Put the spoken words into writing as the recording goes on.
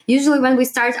Usually when we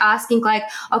start asking like,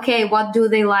 okay, what do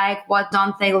they like? What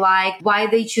don't they like? Why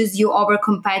they choose you over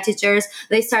competitors?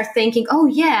 They start thinking, oh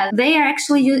yeah, they are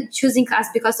actually choosing us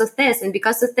because of this and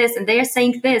because of this. And they are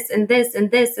saying this and this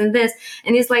and this and this.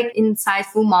 And it's like an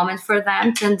insightful moment for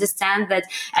them to understand that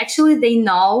actually they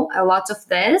know a lot of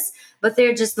this, but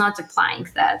they're just not applying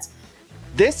that.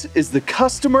 This is the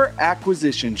Customer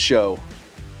Acquisition Show,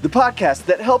 the podcast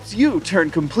that helps you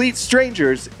turn complete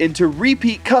strangers into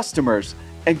repeat customers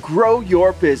and grow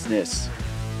your business.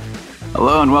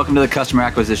 Hello and welcome to the Customer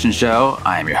Acquisition Show.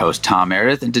 I am your host, Tom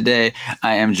Meredith, and today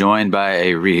I am joined by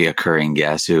a reoccurring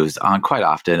guest who's on quite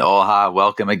often. Olha,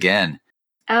 welcome again.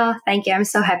 Oh, thank you. I'm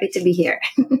so happy to be here.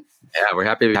 Yeah, we're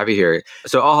happy to have you here.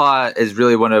 So Olha is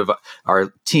really one of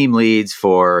our team leads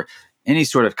for any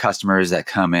sort of customers that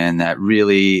come in that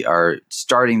really are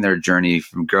starting their journey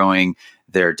from growing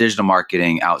their digital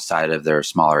marketing outside of their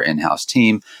smaller in-house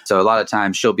team. So a lot of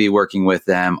times she'll be working with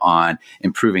them on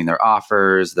improving their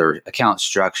offers, their account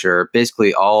structure,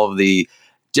 basically all of the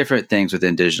different things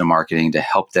within digital marketing to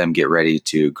help them get ready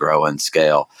to grow and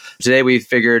scale. Today we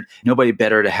figured nobody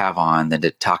better to have on than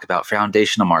to talk about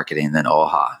foundational marketing than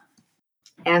Olha.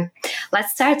 Yeah,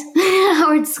 let's start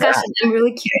our discussion. Yeah. I'm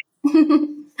really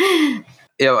curious.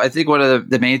 I think one of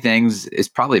the main things is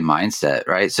probably mindset,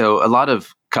 right? So a lot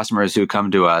of customers who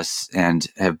come to us and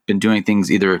have been doing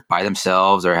things either by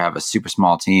themselves or have a super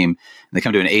small team, and they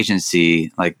come to an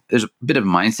agency, like there's a bit of a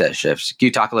mindset shift. Can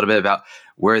you talk a little bit about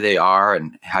where they are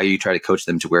and how you try to coach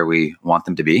them to where we want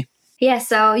them to be? Yeah,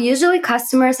 so usually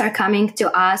customers are coming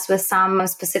to us with some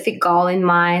specific goal in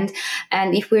mind.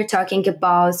 And if we're talking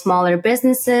about smaller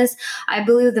businesses, I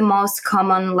believe the most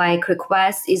common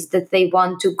request is that they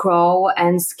want to grow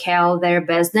and scale their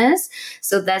business.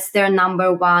 So that's their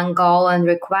number one goal and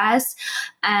request.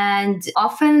 And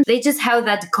often they just have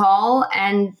that goal,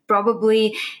 and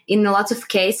probably in a lot of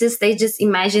cases, they just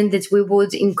imagine that we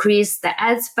would increase the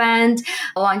ad spend,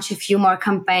 launch a few more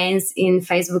campaigns in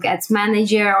Facebook Ads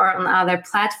Manager or on other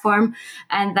platform,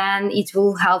 and then it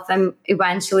will help them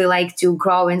eventually to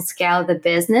grow and scale the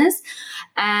business.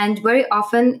 And very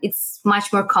often it's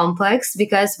much more complex,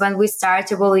 because when we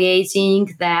start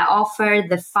evaluating the offer,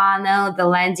 the funnel, the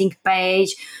landing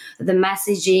page, the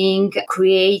messaging,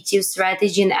 creative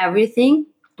strategy and everything,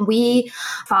 we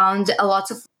found a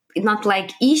lot of not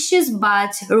issues,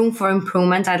 but room for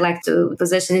improvement. I'd like to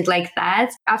position it like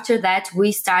that. After that,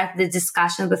 we start the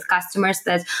discussion with customers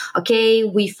that, okay,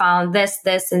 we found this,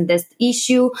 and this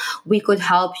issue. We could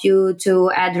help you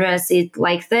to address it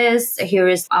like this. Here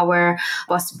is our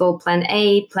possible plan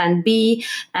A, plan B,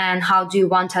 and how do you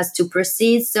want us to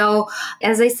proceed? So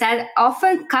as I said,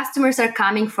 often customers are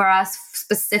coming for us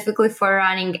specifically for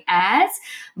running ads,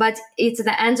 but it's at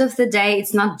the end of the day,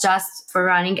 it's not just for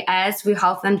running ads. We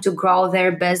help them to grow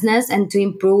their business and to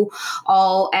improve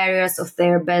all areas of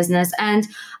their business. And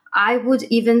I would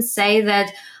even say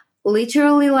that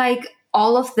literally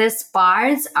all of these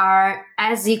parts are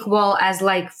as equal as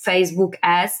Facebook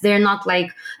ads. They're not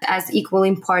as equally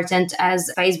important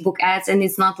as Facebook ads. And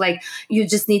it's not you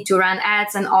just need to run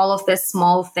ads and all of the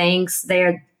small things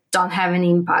don't have any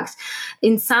impact.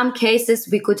 In some cases,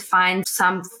 we could find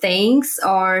some things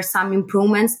or some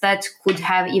improvements that could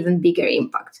have even bigger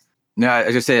impact. Yeah, I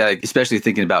was just say, especially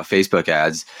thinking about Facebook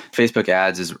ads. Facebook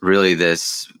ads is really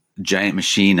this giant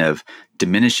machine of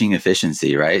diminishing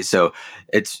efficiency, right? So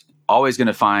it's always going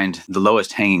to find the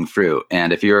lowest hanging fruit.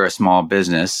 And if you're a small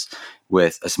business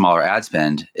with a smaller ad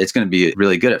spend, it's going to be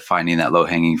really good at finding that low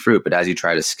hanging fruit. But as you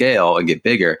try to scale and get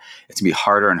bigger, it's going to be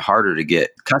harder and harder to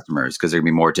get customers, because they're going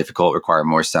to be more difficult, require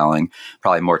more selling,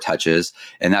 probably more touches.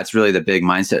 And that's really the big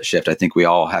mindset shift I think we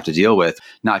all have to deal with,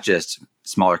 not just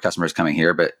smaller customers coming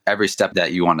here, but every step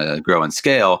that you want to grow and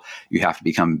scale, you have to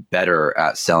become better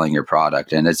at selling your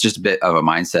product. And it's just a bit of a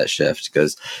mindset shift,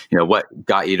 because what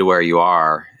got you to where you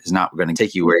are is not going to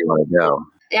take you where you want to go.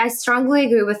 I strongly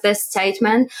agree with this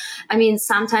statement. I mean,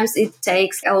 sometimes it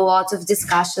takes a lot of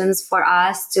discussions for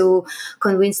us to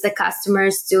convince the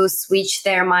customers to switch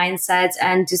their mindset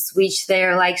and to switch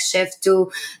their shift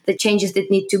to the changes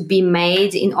that need to be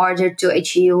made in order to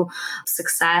achieve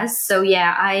success. So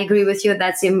yeah, I agree with you.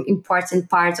 That's an important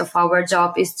part of our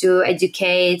job, is to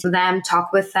educate them,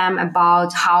 talk with them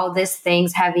about how these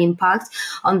things have impact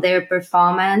on their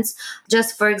performance.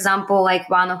 Just for example,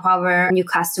 one of our new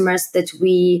customers that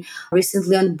we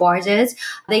recently onboarded,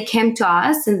 they came to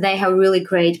us and they have really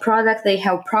great product. They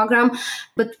have program,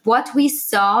 but what we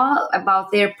saw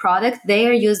about their product, they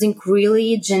are using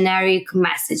really generic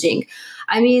messaging.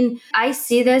 I mean, I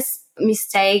see this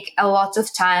mistake a lot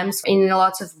of times in a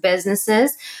lot of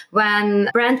businesses when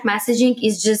brand messaging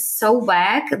is just so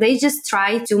vague. They just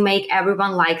try to make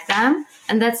everyone like them.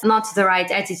 And that's not the right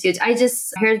attitude. I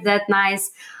just heard that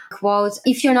nice quote,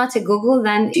 if you're not a Google,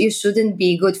 then you shouldn't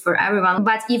be good for everyone.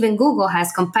 But even Google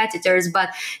has competitors, but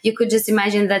you could just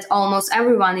imagine that almost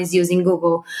everyone is using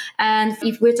Google. And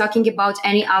if we're talking about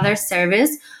any other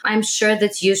service, I'm sure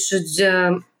that you should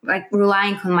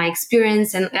relying on my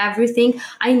experience and everything,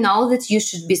 I know that you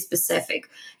should be specific.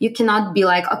 You cannot be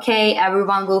like, okay,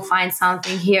 everyone will find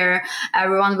something here.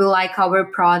 Everyone will like our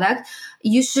product.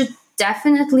 You should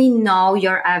definitely know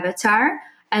your avatar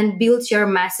and build your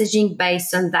messaging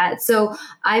based on that. So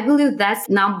I believe that's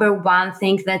number one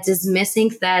thing that is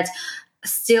missing, that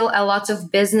still a lot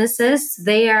of businesses,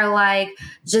 they are like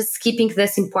just skipping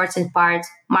this important part: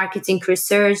 marketing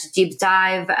research, deep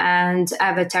dive, and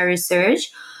avatar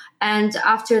research. And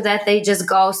after that, they just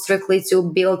go strictly to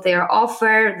build their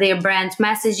offer, their brand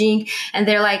messaging. And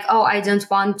they're like, oh, I don't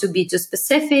want to be too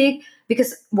specific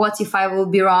because what if I will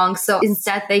be wrong? So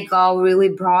instead, they go really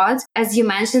broad. As you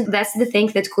mentioned, that's the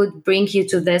thing that could bring you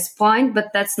to this point,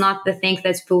 but that's not the thing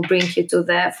that will bring you to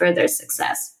the further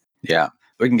success. Yeah.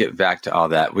 We can get back to all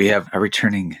that. We have a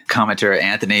returning commenter,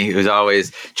 Anthony, who's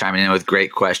always chiming in with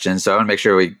great questions. So I want to make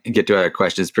sure we get to our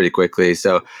questions pretty quickly.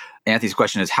 So Anthony's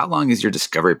question is, how long is your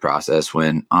discovery process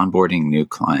when onboarding new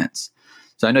clients?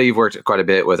 So I know you've worked quite a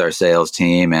bit with our sales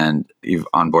team and you've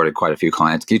onboarded quite a few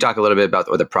clients. Can you talk a little bit about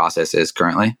what the process is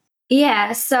currently?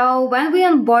 Yeah, so when we're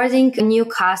onboarding new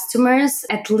customers,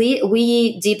 at least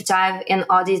we deep dive and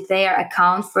audit their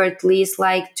account for at least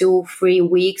like 2-3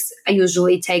 weeks.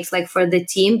 Usually it takes like for the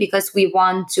team, because we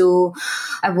want to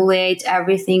evaluate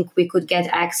everything we could get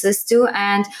access to.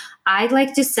 And I'd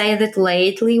like to say that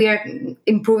lately we are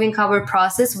improving our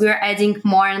process. We're adding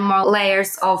more and more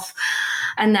layers of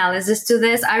analysis to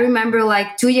this. I remember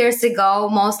like 2 years ago,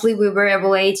 mostly we were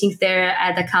evaluating their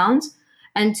ad account.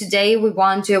 And today we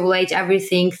want to evaluate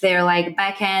everything, their like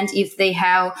backend, if they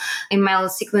have email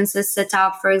sequences set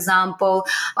up, for example,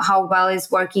 how well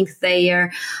is working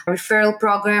their referral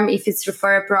program, if it's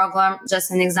referral program,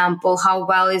 just an example, how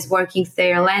well is working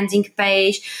their landing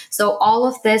page. So all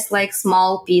of this like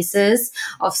small pieces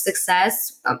of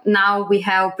success. Now we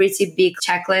have pretty big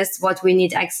checklist, what we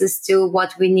need access to,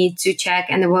 what we need to check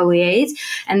and evaluate.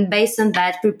 And based on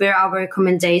that, prepare our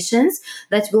recommendations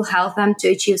that will help them to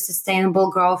achieve sustainable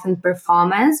growth and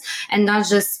performance, and not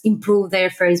just improve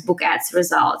their Facebook ads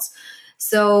results.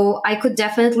 So I could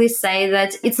definitely say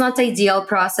that it's not the ideal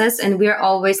process, and we're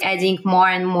always adding more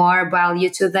and more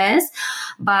value to this.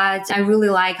 But I really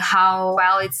like how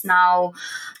well it's now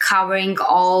covering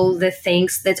all the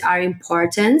things that are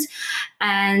important.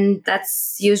 And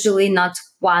that's usually not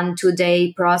 1-2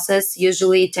 day process.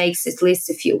 Usually it takes at least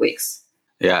a few weeks.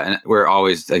 Yeah, and we're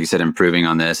always, like you said, improving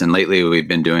on this. And lately we've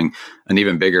been doing an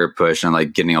even bigger push on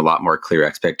like getting a lot more clear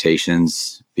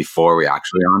expectations before we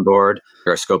actually onboard.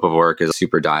 Our scope of work is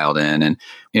super dialed in. And,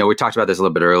 we talked about this a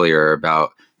little bit earlier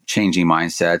about changing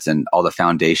mindsets and all the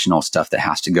foundational stuff that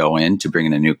has to go into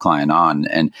bringing a new client on.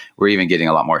 And we're even getting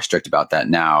a lot more strict about that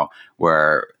now,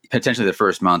 where potentially the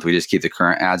first month we just keep the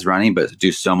current ads running, but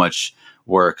do so much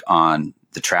work on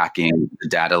the tracking, the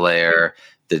data layer,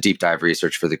 the deep dive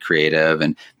research for the creative,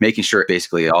 and making sure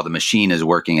basically all the machine is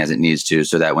working as it needs to,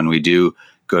 so that when we do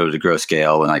go to grow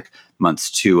scale and like months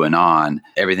 2 and on,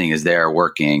 everything is there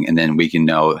working. And then we can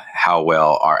know how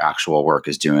well our actual work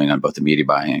is doing on both the media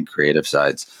buying and creative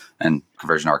sides. And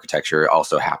conversion architecture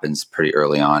also happens pretty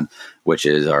early on, which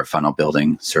is our funnel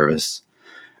building service.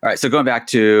 All right. So going back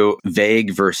to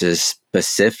vague versus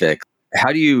specific,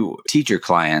 how do you teach your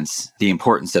clients the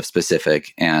importance of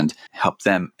specific and help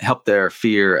their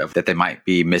fear of that they might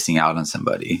be missing out on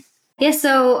somebody? Yeah,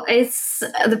 so it's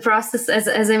the process,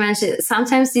 as I mentioned,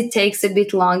 sometimes it takes a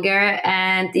bit longer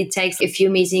and it takes a few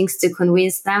meetings to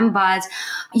convince them, but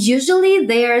usually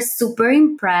they are super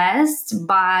impressed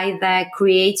by the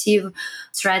creative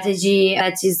strategy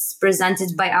that is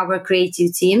presented by our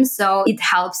creative team. So it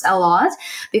helps a lot,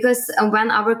 because when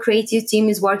our creative team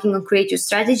is working on creative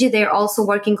strategy, they're also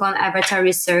working on avatar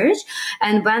research.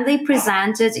 And when they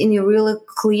present it in a really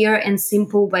clear and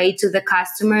simple way to the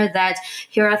customer, that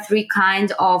here are 3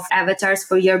 kind of avatars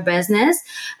for your business.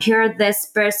 Here are this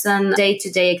person's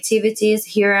day-to-day activities.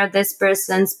 Here are this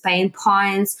person's pain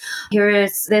points. Here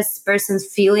is this person's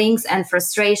feelings and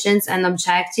frustrations and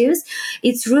objectives.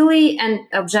 It's really an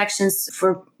objections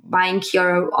for buying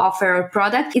your offer or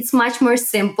product. It's much more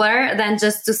simpler than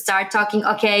just to start talking,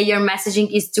 okay, your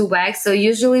messaging is too vague. So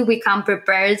usually we come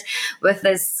prepared with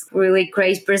this really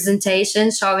great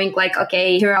presentation showing like,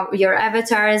 okay, here are your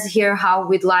avatars, here how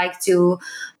we'd like to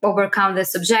overcome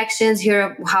these objections. Here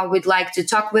are how we'd like to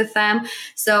talk with them.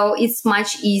 So it's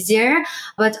much easier.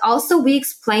 But also we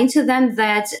explain to them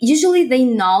that usually they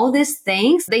know these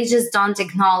things. They just don't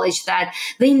acknowledge that.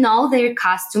 They know their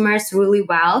customers really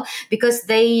well because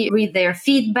they read their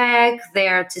feedback,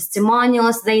 their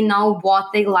testimonials. They know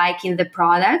what they like in the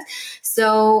product.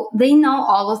 So they know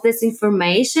all of this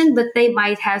information, but they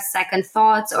might have second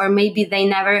thoughts, or maybe they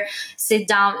never sit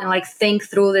down and like think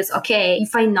through this. Okay,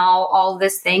 if I know all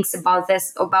these things about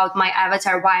this, about my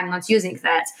avatar, why I'm not using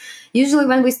that? Usually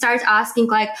when we start asking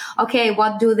like, okay,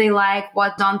 what do they like?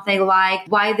 What don't they like?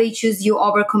 Why they choose you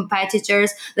over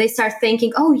competitors? They start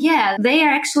thinking, oh yeah, they are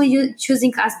actually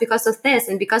choosing us because of this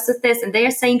and because of this. And they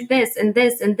are saying this and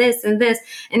this and this and this.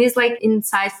 And it's like an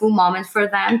insightful moment for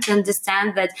them to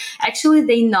understand that actually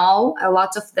they know a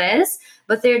lot of this,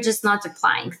 but they're just not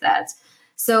applying that.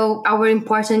 So our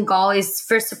important goal is,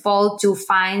 first of all, to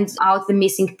find out the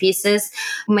missing pieces.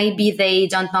 Maybe they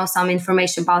don't know some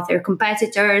information about their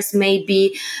competitors.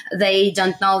 Maybe they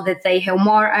don't know that they have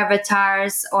more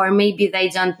avatars, or maybe they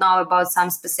don't know about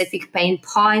some specific pain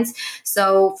points.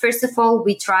 So first of all,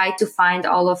 we try to find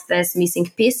all of these missing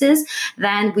pieces.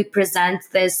 Then we present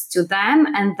this to them.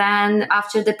 And then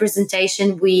after the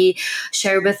presentation, we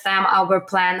share with them our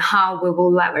plan, how we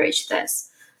will leverage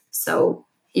this. So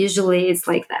usually it's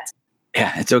like that.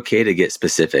 Yeah, it's okay to get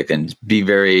specific and be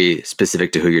very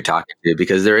specific to who you're talking to,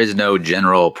 because there is no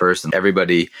general person.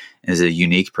 Everybody is a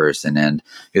unique person. And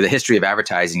the history of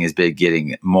advertising has been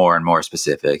getting more and more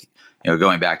specific.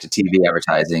 Going back to TV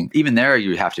advertising, even there,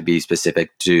 you have to be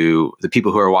specific to the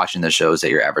people who are watching the shows that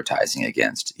you're advertising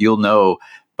against. You'll know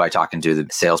by talking to the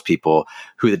salespeople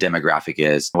who the demographic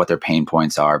is, what their pain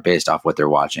points are based off what they're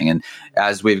watching. And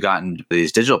as we've gotten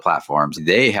these digital platforms,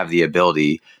 they have the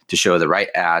ability to show the right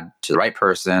ad to the right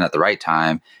person at the right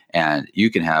time. And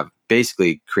you can have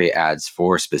basically create ads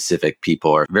for specific people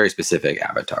or very specific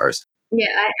avatars. Yeah,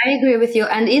 I agree with you.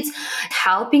 And it's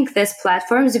helping these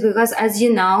platforms because, as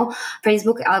you know,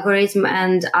 Facebook algorithm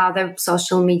and other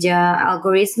social media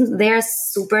algorithms, they're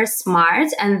super smart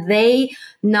and they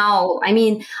know,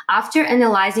 after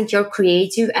analyzing your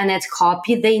creative and its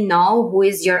copy, they know who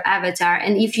is your avatar.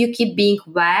 And if you keep being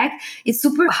vague, it's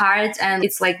super hard. And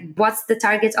it's like, what's the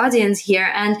target audience here?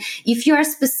 And if you are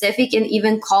specific and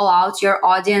even call out your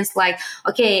audience, like,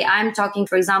 okay, I'm talking,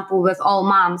 for example, with all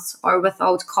moms or with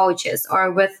all coaches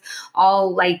or with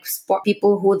all like sport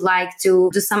people who would like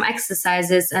to do some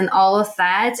exercises and all of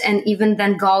that. And even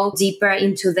then go deeper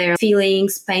into their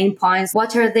feelings, pain points.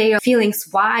 What are their feelings?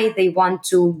 Why they want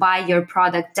to buy your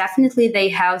product? Definitely they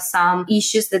have some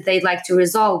issues that they'd like to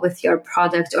resolve with your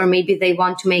product, or maybe they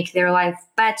want to make their life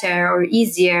better or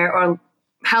easier or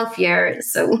healthier.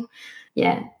 So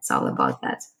yeah, it's all about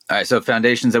that. All right. So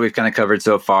foundations that we've kind of covered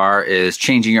so far is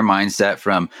changing your mindset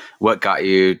from what got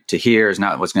you to here is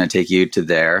not what's going to take you to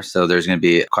there. So there's going to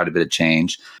be quite a bit of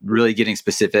change. Really getting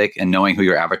specific and knowing who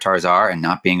your avatars are and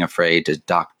not being afraid to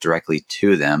talk directly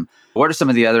to them. What are some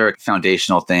of the other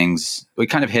foundational things? We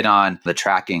kind of hit on the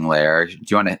tracking layer. Do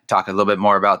you want to talk a little bit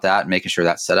more about that and making sure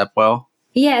that's set up well?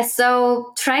 Yeah,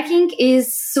 so tracking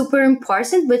is super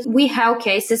important, but we have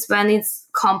cases when it's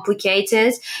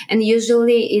complicated. And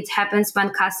usually it happens when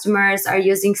customers are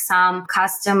using some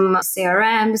custom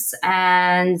CRMs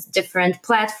and different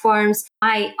platforms.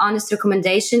 My honest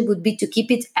recommendation would be to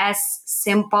keep it as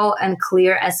simple and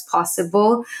clear as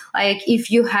possible. Like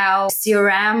if you have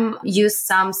CRM, use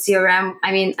some CRM.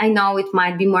 I know it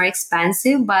might be more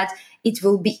expensive, but it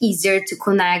will be easier to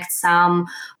connect some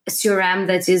CRM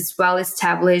that is well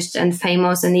established and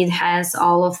famous, and it has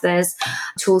all of these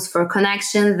tools for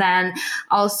connection. Then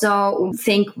also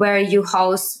think where you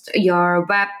host your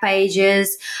web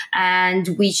pages and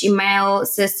which email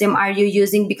system are you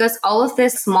using, because all of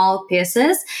these small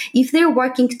pieces, if they're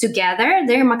working together,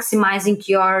 they're maximizing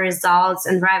your results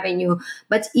and revenue.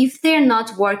 But if they're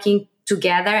not working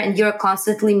together and you're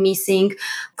constantly missing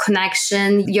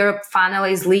connection, your funnel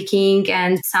is leaking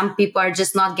and some people are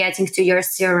just not getting to your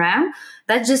CRM,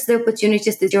 that's just the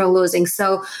opportunities that you're losing.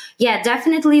 So yeah,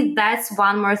 definitely that's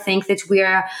one more thing that we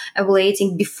are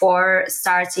evaluating before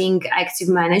starting active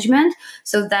management.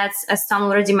 So that's, as Tom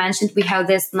already mentioned, we have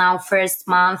this now first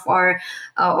month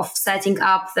of setting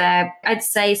up the, I'd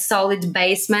say, solid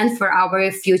basement for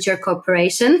our future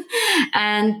cooperation.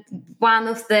 And one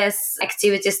of these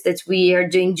activities that we are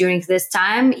doing during this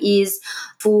time is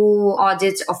full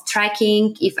audit of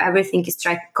tracking, if everything is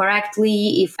tracked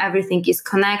correctly, if everything is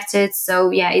connected.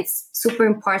 So yeah, it's super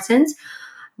important.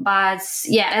 But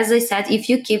yeah, as I said, if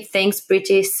you keep things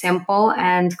pretty simple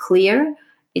and clear,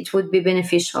 it would be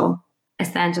beneficial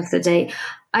at the end of the day.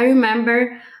 I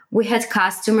remember We had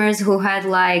customers who had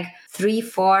like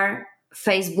 3-4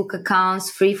 Facebook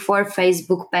accounts, 3-4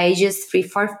 Facebook pages,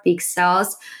 3-4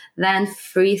 pixels, then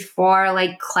 3-4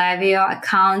 like Klaviyo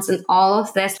accounts and all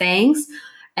of these things.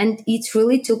 And it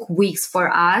really took weeks for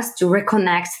us to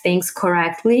reconnect things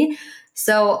correctly.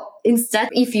 So instead,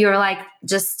 if you're like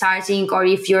just starting or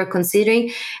if you're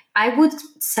considering, I would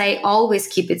say always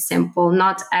keep it simple,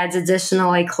 not add additional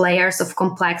like layers of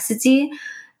complexity.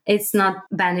 It's not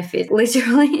benefit,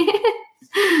 literally.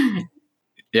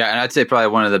 Yeah, and I'd say probably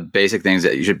one of the basic things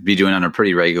that you should be doing on a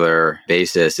pretty regular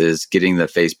basis is getting the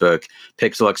Facebook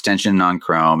Pixel extension on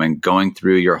Chrome and going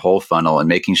through your whole funnel and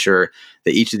making sure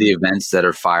that each of the events that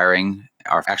are firing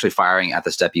are actually firing at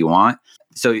the step you want.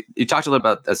 So you talked a little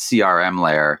about a CRM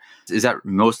layer. Is that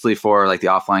mostly for like the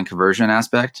offline conversion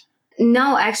aspect?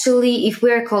 No, actually, if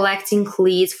we're collecting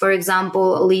leads, for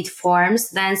example, lead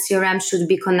forms, then CRM should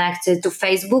be connected to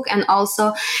Facebook. And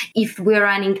also, if we're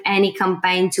running any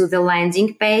campaign to the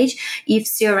landing page, if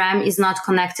CRM is not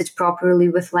connected properly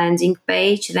with landing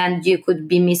page, then you could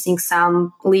be missing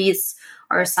some leads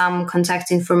or some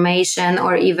contact information,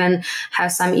 or even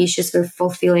have some issues with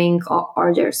fulfilling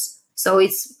orders. So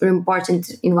it's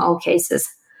important in all cases.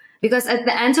 Because at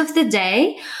the end of the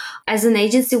day, as an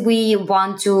agency, we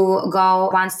want to go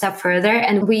one step further,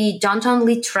 and we don't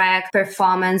only track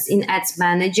performance in Ads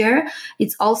Manager.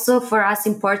 It's also for us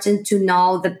important to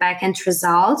know the backend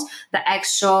result, the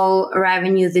actual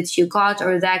revenue that you got,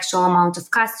 or the actual amount of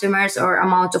customers or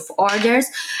amount of orders.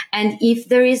 And if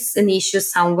there is an issue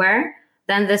somewhere,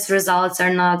 then these results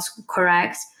are not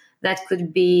correct. That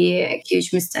could be a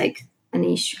huge mistake, an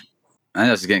issue. I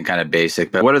know this is getting kind of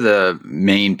basic, but what are the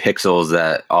main pixels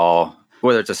that all,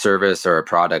 whether it's a service or a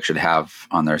product, should have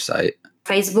on their site?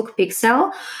 Facebook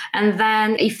pixel. And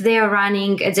then if they are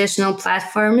running additional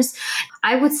platforms,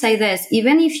 I would say this,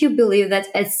 even if you believe that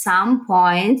at some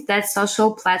point that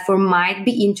social platform might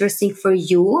be interesting for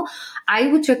you, I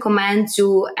would recommend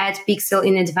to add pixel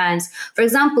in advance. For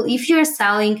example, if you're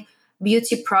selling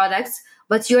beauty products,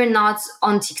 but you're not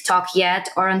on TikTok yet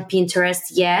or on Pinterest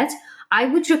yet, I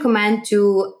would recommend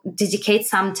to dedicate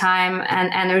some time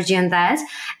and energy on that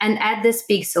and add these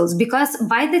pixels, because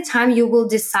by the time you will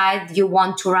decide you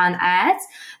want to run ads,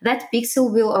 that pixel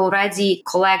will already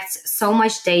collect so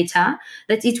much data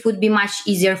that it would be much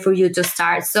easier for you to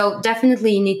start. So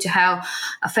definitely you need to have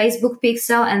a Facebook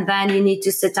pixel, and then you need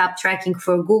to set up tracking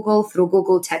for Google through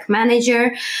Google Tag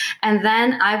Manager. And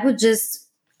then I would just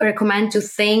recommend to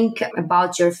think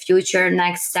about your future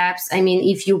next steps. I mean,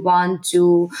 if you want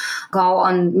to go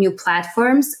on new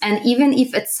platforms, and even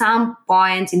if at some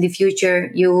point in the future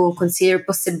you consider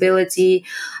possibility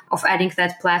of adding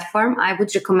that platform, I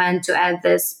would recommend to add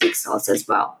this pixels as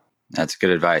well. That's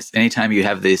good advice. Anytime you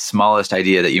have the smallest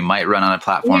idea that you might run on a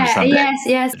platform someday,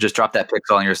 yes. just drop that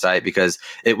pixel on your site, because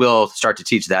it will start to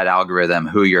teach that algorithm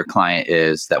who your client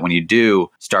is, that when you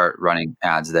do start running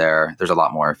ads there, there's a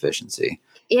lot more efficiency.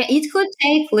 Yeah, it could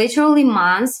take literally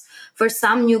months for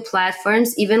some new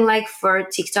platforms, even like for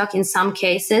TikTok in some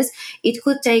cases. It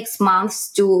could take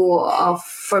months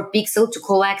for Pixel to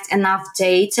collect enough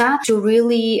data to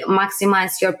really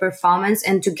maximize your performance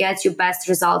and to get you best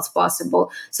results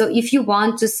possible. So if you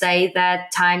want to save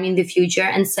that time in the future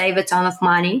and save a ton of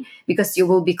money, because you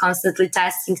will be constantly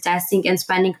testing and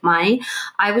spending money,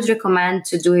 I would recommend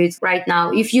to do it right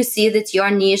now. If you see that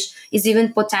your niche is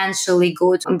even potentially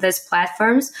good on these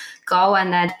platforms, go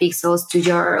and add pixels to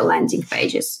your landing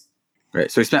pages.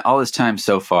 Great. So we spent all this time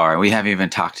so far, and we haven't even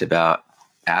talked about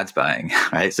ads buying,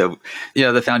 right? So,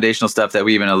 the foundational stuff that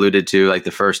we even alluded to, like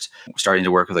the first starting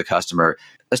to work with a customer.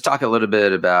 Let's talk a little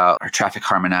bit about our traffic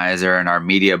harmonizer and our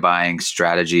media buying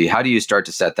strategy. How do you start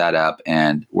to set that up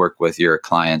and work with your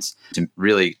clients to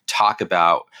really talk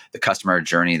about the customer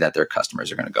journey that their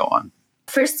customers are going to go on?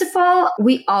 First of all,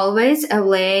 we always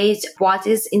evaluate what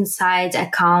is inside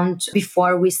account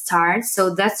before we start.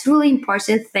 So that's really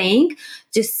important thing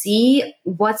to see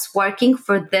what's working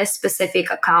for this specific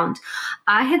account.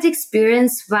 I had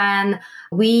experience when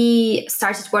we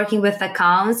started working with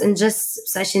accounts, and just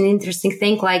such an interesting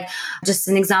thing, like just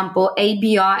an example,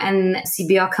 ABO and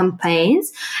CBO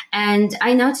campaigns. And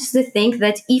I noticed the thing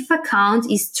that if account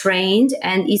is trained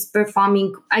and is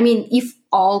performing, if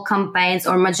all campaigns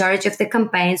or majority of the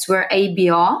campaigns were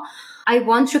ABO, I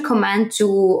won't recommend to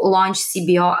launch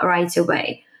CBO right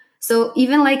away. So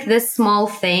even like these small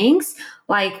things,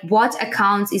 like what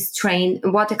account is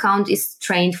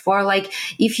trained for. Like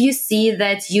if you see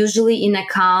that usually in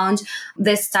account,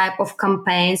 this type of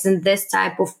campaigns and this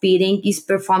type of bidding is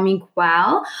performing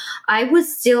well, I would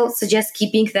still suggest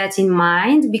keeping that in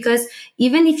mind, because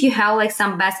even if you have like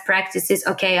some best practices,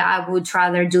 okay, I would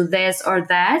rather do this or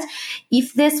that.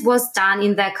 If this was done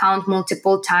in the account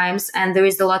multiple times and there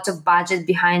is a lot of budget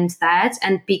behind that,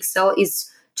 and Pixel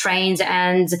is trained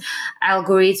and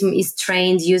algorithm is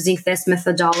trained using this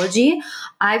methodology,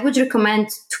 I would recommend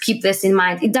to keep this in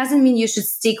mind. It doesn't mean you should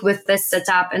stick with this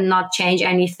setup and not change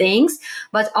any things,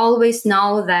 but always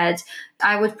know that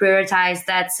I would prioritize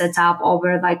that setup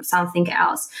over like something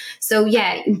else. So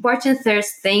yeah, important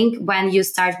first thing when you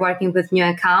start working with new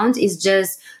account is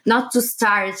just not to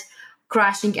start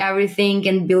crashing everything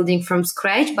and building from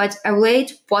scratch, but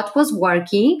evaluate what was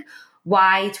working,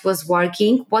 why it was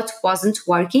working, what wasn't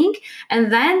working.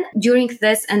 And then during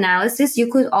this analysis, you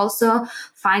could also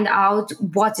find out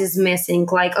what is missing.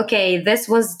 Like, okay, this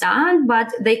was done,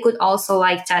 but they could also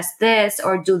like test this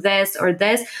or do this or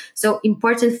this. So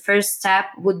important first step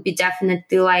would be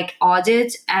definitely like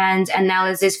audit and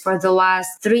analysis for the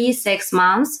last 3-6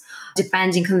 months,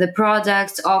 depending on the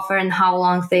product offer and how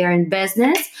long they are in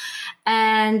business.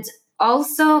 And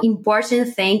also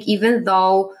important thing, even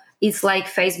though it's like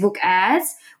Facebook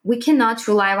ads, we cannot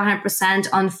rely 100%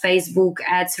 on Facebook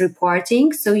ads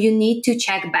reporting. So you need to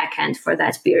check backend for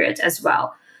that period as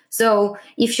well. So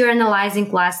if you're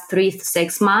analyzing last 3 to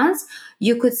 6 months,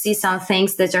 you could see some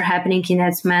things that are happening in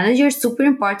Ads Manager. Super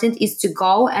important is to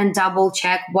go and double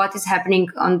check what is happening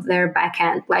on their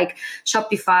backend, like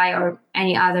Shopify or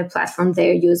any other platform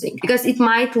they're using. Because it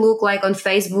might look like on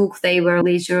Facebook, they were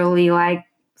literally like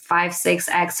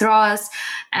 5-6x ROAS,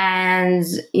 and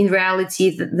in reality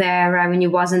their revenue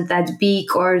wasn't that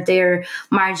big or their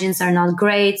margins are not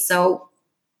great. So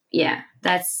yeah,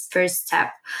 that's first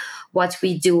step what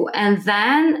we do. And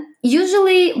then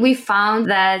usually we found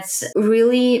that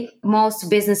really most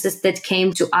businesses that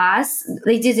came to us,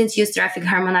 they didn't use Traffic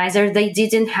Harmonizer. They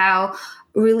didn't have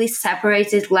really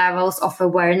separated levels of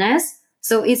awareness.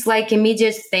 So it's like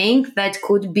immediate thing that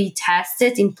could be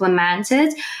tested,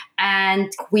 implemented,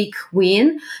 and quick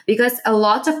win, because a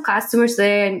lot of customers,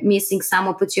 they're missing some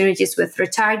opportunities with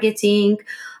retargeting,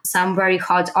 some very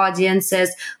hot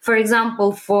audiences. For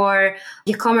example, for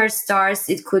e-commerce stores,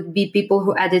 it could be people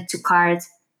who added to cart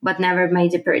but never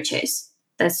made a purchase.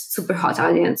 That's super hot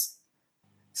audience.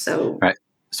 So right.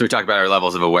 So we talked about our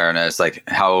levels of awareness, like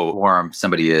how warm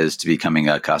somebody is to becoming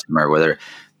a customer, whether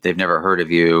they've never heard of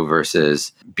you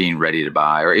versus being ready to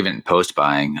buy or even post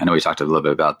buying. I know we talked a little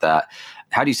bit about that.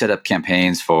 How do you set up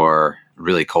campaigns for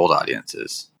really cold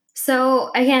audiences? So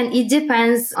again, it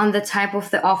depends on the type of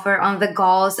the offer, on the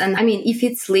goals. And I mean, if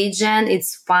it's lead gen,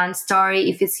 it's one story.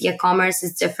 If it's e-commerce,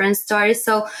 it's different story.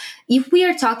 So if we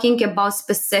are talking about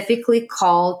specifically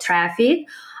cold traffic,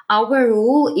 our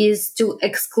rule is to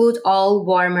exclude all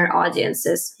warmer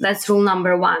audiences. That's rule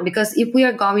number one. Because if we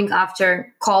are going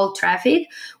after cold traffic,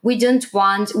 we just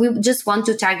want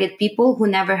to target people who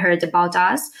never heard about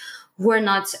us, who are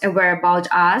not aware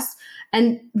about us.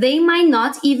 And they might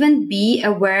not even be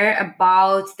aware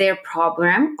about their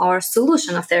problem or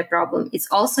solution of their problem. It's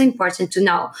also important to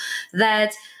know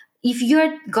that if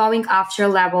you're going after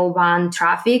level 1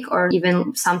 traffic, or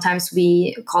even sometimes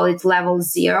we call it level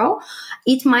 0,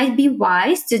 it might be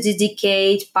wise to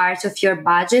dedicate part of your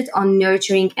budget on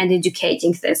nurturing and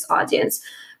educating this audience.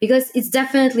 Because it's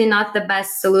definitely not the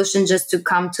best solution just to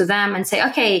come to them and say,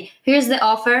 okay, here's the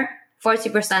offer,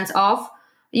 40% off,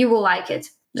 you will like it.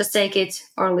 Just take it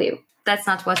or leave. That's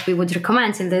not what we would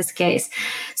recommend in this case.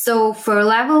 So for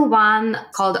level 1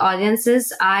 cold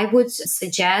audiences, I would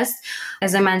suggest,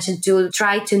 as I mentioned, to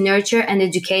try to nurture and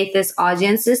educate these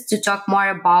audiences, to talk more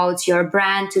about your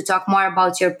brand, to talk more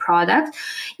about your product.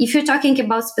 If you're talking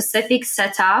about specific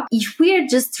setup, if we are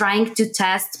just trying to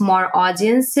test more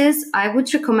audiences, I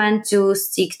would recommend to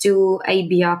stick to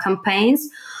ABO campaigns,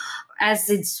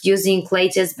 as it's using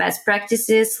latest best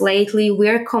practices. Lately,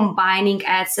 we're combining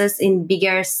ads in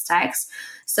bigger stacks.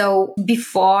 So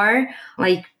before,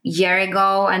 like year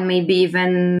ago, and maybe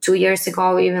even 2 years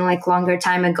ago, even like longer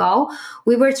time ago,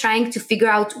 we were trying to figure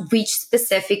out which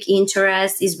specific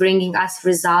interest is bringing us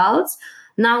results.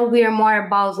 Now we are more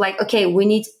about like, okay, we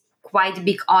need quite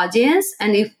big audience.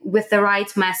 And if with the right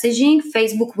messaging,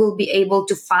 Facebook will be able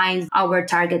to find our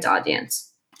target audience.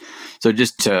 So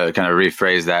just to kind of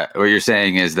rephrase that, what you're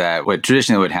saying is that what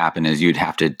traditionally would happen is you'd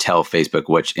have to tell Facebook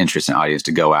which interest and audience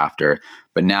to go after.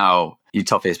 But now you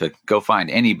tell Facebook, go find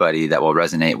anybody that will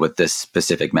resonate with this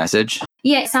specific message.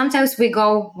 Yeah, sometimes we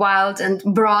go wild and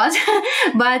broad,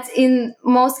 but in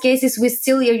most cases, we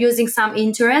still are using some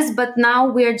interest. But now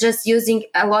we're just using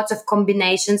a lot of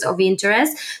combinations of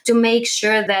interest to make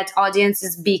sure that audience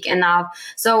is big enough.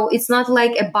 So it's not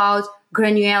like about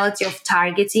granularity of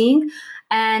targeting.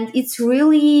 And it's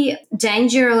really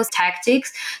dangerous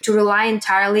tactics to rely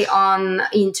entirely on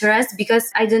interest,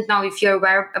 because I don't know if you're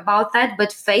aware about that, but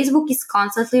Facebook is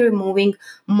constantly removing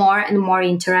more and more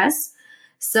interest.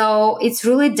 So it's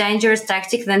really dangerous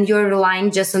tactic when you're relying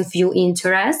just on few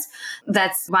interests.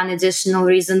 That's one additional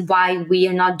reason why we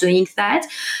are not doing that.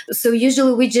 So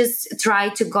usually we just try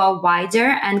to go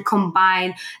wider and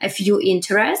combine a few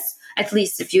interests, at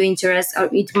least a few interests, or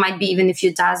it might be even a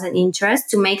few dozen interests,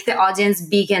 to make the audience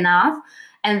big enough.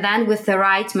 And then with the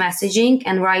right messaging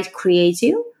and right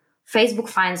creative, Facebook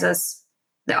finds us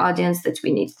the audience that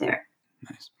we need there.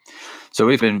 Nice. So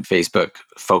we've been Facebook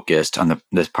focused on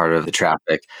this part of the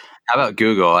traffic. How about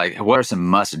Google? Like, what are some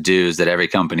must-dos that every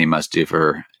company must do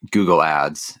for Google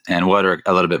ads? And what are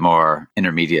a little bit more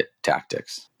intermediate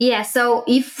tactics? Yeah, so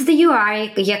if you are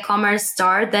a e-commerce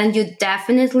store, then you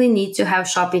definitely need to have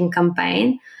shopping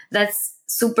campaign. That's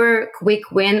super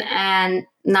quick win and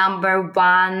number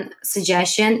one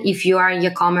suggestion. If you are a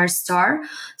e-commerce store,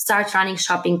 start running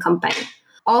shopping campaign.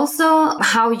 Also,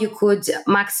 how you could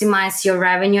maximize your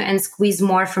revenue and squeeze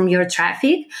more from your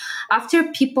traffic. After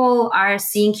people are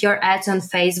seeing your ads on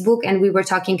Facebook, and we were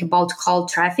talking about cold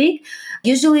traffic,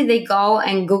 usually they go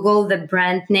and Google the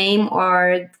brand name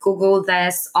or Google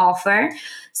this offer.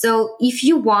 So if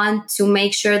you want to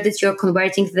make sure that you're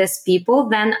converting these people,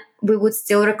 then we would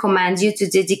still recommend you to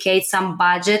dedicate some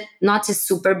budget, not a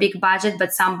super big budget,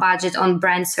 but some budget on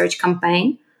brand search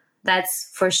campaign.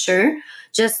 That's for sure.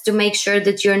 Just to make sure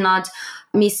that you're not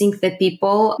missing the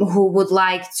people who would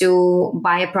like to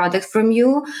buy a product from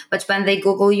you. But when they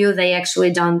Google you, they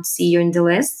actually don't see you in the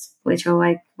list, which are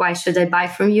like, why should I buy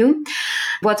from you?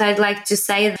 What I'd like to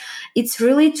say, it's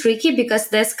really tricky because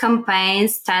these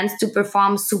campaigns tend to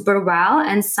perform super well.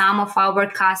 And some of our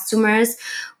customers,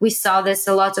 we saw this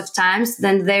a lot of times,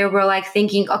 then they were like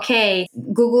thinking, okay,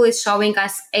 Google is showing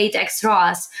us 8x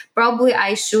ROAS. Probably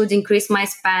I should increase my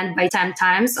spend by 10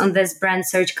 times on these brand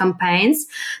search campaigns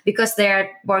because they're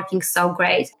working so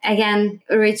great. Again,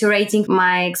 reiterating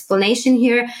my explanation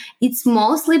here, it's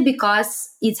mostly because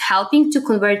it's helping to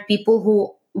convert people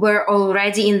who were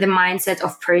already in the mindset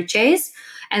of purchase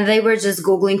and they were just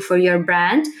Googling for your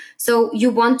brand. So you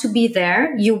want to be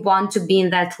there, you want to be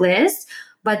in that list,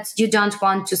 but you don't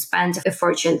want to spend a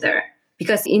fortune there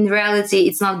because in reality,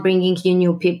 it's not bringing you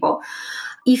new people.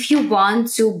 If you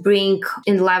want to bring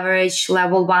in leverage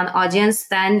level one audience,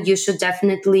 then you should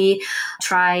definitely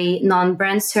try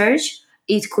non-brand search.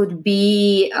 It could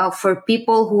be for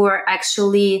people who are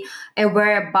actually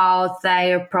aware about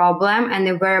their problem and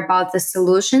aware about the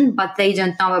solution, but they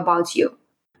don't know about you.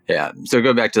 Yeah. So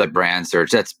go back to like brand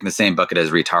search. That's the same bucket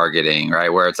as retargeting,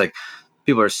 right? Where it's like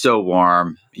people are so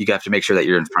warm. You have to make sure that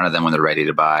you're in front of them when they're ready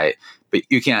to buy. But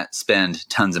you can't spend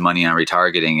tons of money on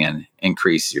retargeting and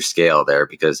increase your scale there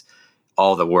because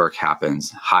all the work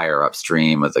happens higher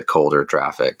upstream with the colder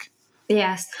traffic.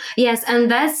 Yes.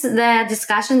 And that's the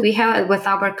discussion we have with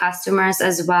our customers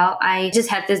as well. I just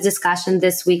had this discussion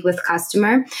this week with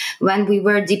customer when we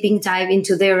were deeping dive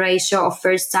into the ratio of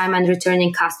first time and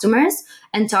returning customers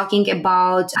and talking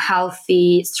about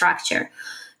healthy structure.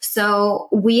 So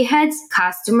we had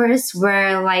customers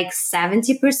where like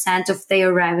 70% of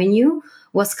their revenue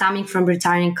was coming from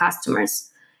returning customers.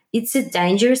 It's a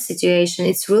dangerous situation.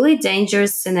 It's really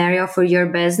dangerous scenario for your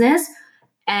business.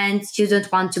 And you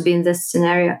don't want to be in this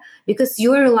scenario because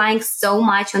you are relying so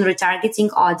much on retargeting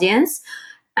audience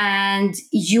and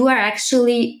you are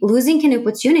actually losing an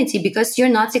opportunity because you're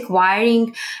not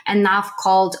acquiring enough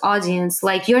cold audience.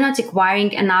 Like you're not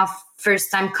acquiring enough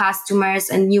first time customers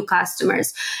and new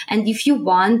customers. And if you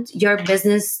want your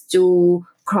business to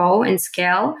grow and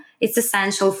scale, it's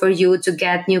essential for you to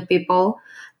get new people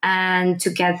and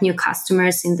to get new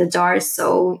customers in the door.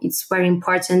 So it's very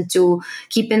important to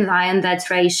keep an eye on that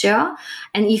ratio.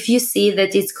 And if you see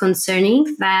that it's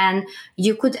concerning, then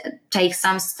you could take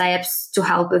some steps to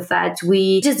help with that.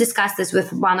 We just discussed this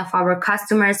with one of our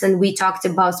customers and we talked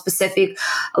about specific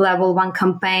level one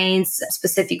campaigns,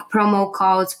 specific promo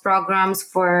codes, programs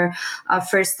for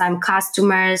first time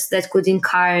customers that could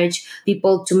encourage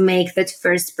people to make that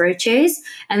first purchase.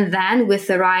 And then with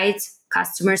the right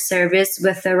customer service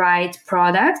with the right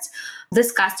product,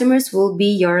 these customers will be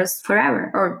yours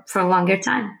forever or for a longer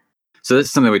time. So this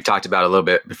is something we talked about a little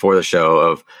bit before the show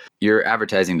of your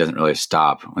advertising doesn't really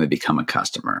stop when they become a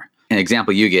customer. An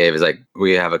example you gave is like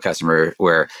we have a customer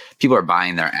where people are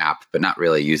buying their app but not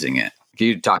really using it. Can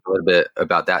you talk a little bit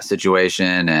about that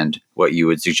situation and what you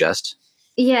would suggest?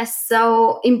 Yes,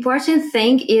 so important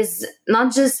thing is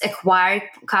not just acquire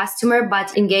customer,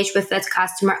 but engage with that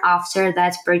customer after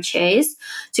that purchase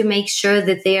to make sure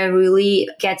that they are really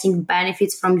getting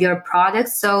benefits from your product.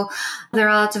 So there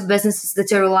are a lot of businesses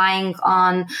that are relying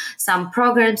on some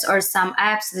programs or some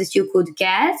apps that you could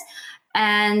get.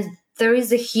 And there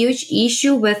is a huge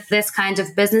issue with this kind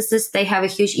of businesses. They have a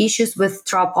huge issues with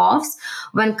drop-offs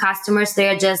when customers, they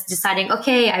are just deciding,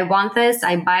 okay, I want this,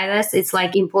 I buy this. It's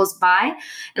like impulse buy.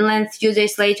 And then a few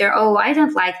days later, oh, I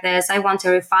don't like this. I want a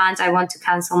refund. I want to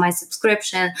cancel my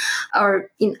subscription.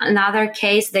 Or in another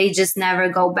case, they just never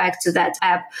go back to that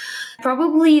app.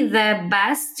 Probably the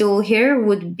best tool here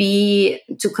would be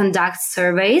to conduct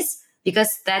surveys,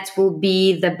 because that will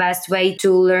be the best way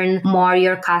to learn more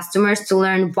your customers, to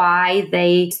learn why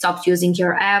they stopped using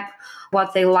your app,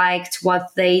 what they liked,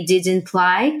 what they didn't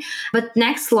like. But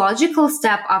next logical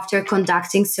step after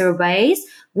conducting surveys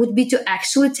would be to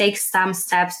actually take some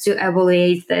steps to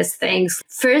evaluate these things.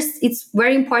 First, it's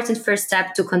very important first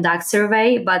step to conduct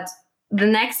survey, but the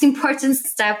next important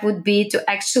step would be to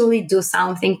actually do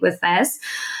something with this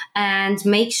and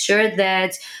make sure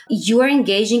that you are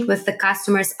engaging with the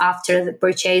customers after the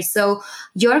purchase. So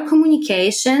your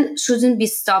communication shouldn't be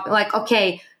stopped. Like,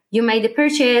 okay, you made the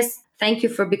purchase. Thank you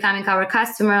for becoming our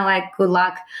customer. Like, good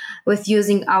luck with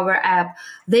using our app.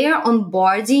 Their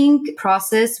onboarding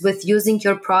process with using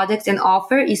your product and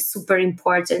offer is super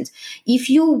important. If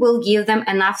you will give them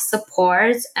enough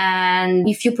support, and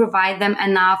if you provide them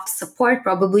enough support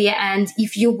probably, and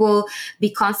if you will be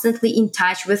constantly in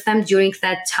touch with them during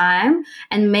that time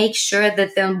and make sure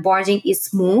that the onboarding is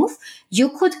smooth, you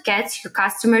could get your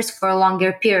customers for a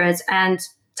longer period. And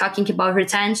talking about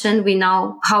retention, we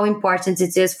know how important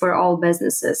it is for all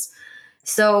businesses.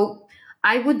 So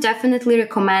I would definitely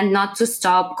recommend not to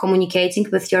stop communicating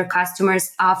with your customers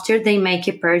after they make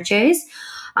a purchase.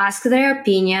 Ask their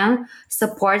opinion,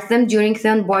 support them during the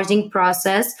onboarding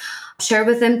process, share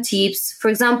with them tips. For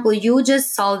example, you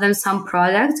just sold them some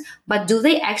product, but do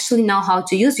they actually know how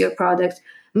to use your product?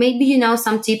 Maybe you know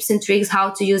some tips and tricks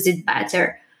how to use it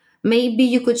better. Maybe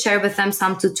you could share with them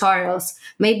some tutorials.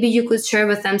 Maybe you could share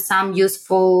with them some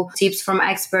useful tips from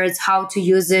experts how to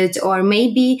use it, or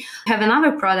maybe have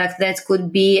another product that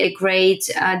could be a great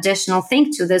additional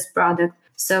thing to this product.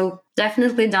 So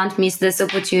definitely don't miss this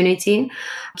opportunity.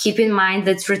 Keep in mind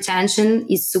that retention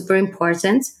is super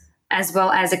important, as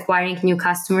well as acquiring new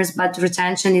customers, but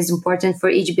retention is important for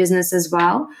each business as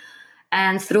well.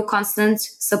 And through constant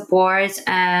support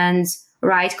and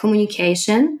right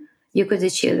communication, you could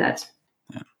achieve that.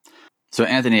 Yeah. So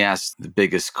Anthony asked the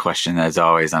biggest question that's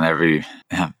always on every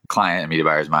client and media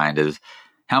buyer's mind is,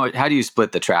 how do you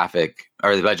split the traffic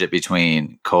or the budget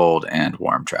between cold and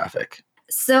warm traffic?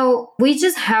 So we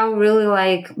just have really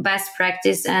like best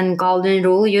practice and golden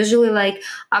rule. Usually like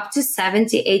up to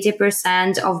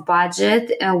 70-80% of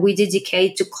budget we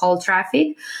dedicate to cold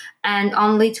traffic, and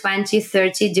only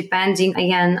 20-30 depending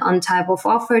again on type of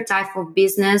offer, type of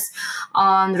business,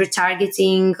 on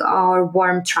retargeting or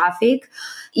warm traffic.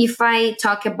 If I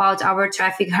talk about our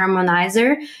traffic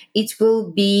harmonizer, it will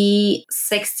be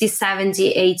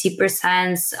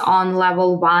 60-70-80% on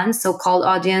level 1, so cold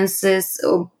audiences,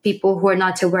 people who are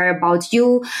not aware about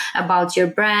you, about your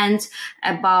brand,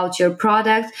 about your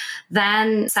product.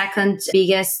 Then second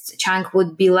biggest chunk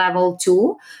would be level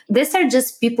 2. These are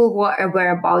just people who are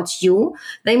aware about you.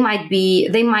 They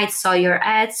might saw your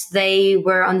ads, they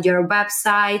were on your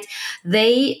website,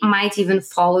 they might even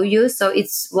follow you. So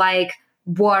it's like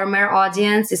warmer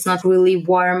audience. It's not really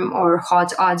warm or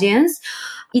hot audience.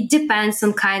 It depends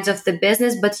on kind of the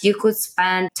business, but you could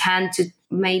spend 10 to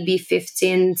maybe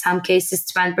 15, some cases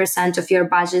 20% of your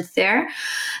budget there.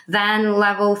 Then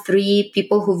level 3,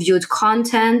 people who viewed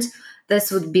content. This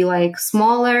would be like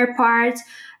smaller part.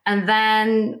 And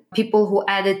then people who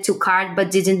added to cart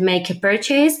but didn't make a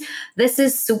purchase. This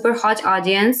is super hot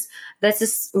audience. This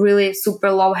is really super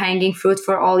low hanging fruit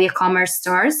for all e-commerce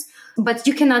stores. But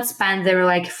you cannot spend there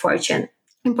like a fortune.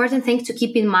 Important thing to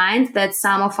keep in mind that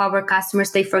some of our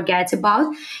customers, they forget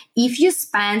about. If you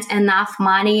spend enough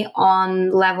money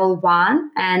on level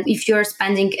 1, and if you're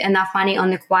spending enough money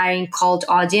on acquiring cold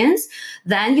audience,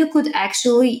 then you could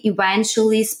actually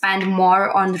eventually spend more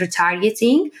on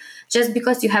retargeting just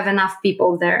because you have enough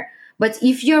people there. But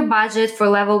if your budget for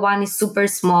level 1 is super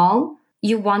small,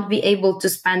 you won't be able to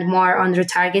spend more on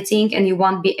retargeting, and you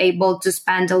won't be able to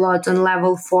spend a lot on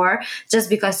level 4 just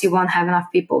because you won't have enough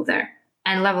people there.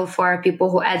 And level 4 are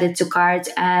people who added to cart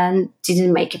and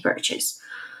didn't make a purchase,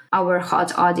 our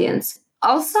hot audience.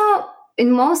 Also, In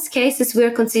most cases,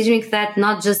 we're considering that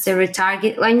not just a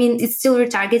retarget. I mean, it's still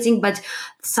retargeting, but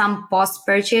some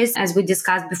post-purchase, as we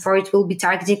discussed before, it will be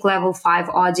targeting level 5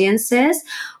 audiences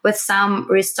with some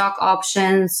restock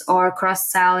options or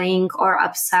cross-selling or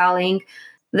upselling.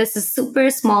 This is super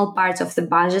small part of the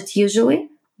budget usually,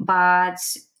 but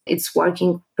it's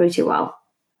working pretty well.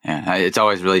 Yeah, it's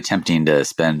always really tempting to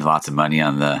spend lots of money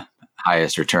on the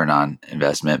highest return on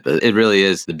investment, but it really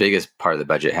is the biggest part of the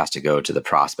budget has to go to the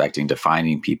prospecting, to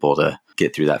finding people to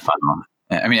get through that funnel.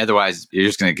 I mean, otherwise you're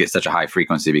just going to get such a high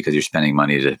frequency because you're spending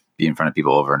money to be in front of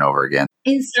people over and over again.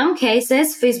 In some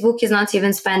cases, Facebook is not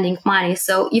even spending money.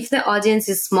 So if the audience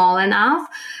is small enough,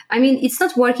 I mean, it's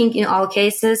not working in all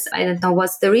cases. I don't know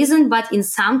what's the reason, but in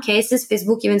some cases,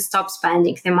 Facebook even stops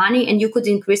spending the money and you could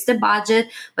increase the budget,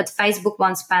 but Facebook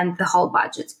won't spend the whole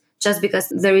budget just because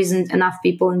there isn't enough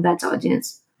people in that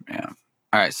audience. Yeah.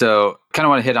 All right. So kind of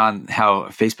want to hit on how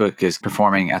Facebook is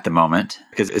performing at the moment,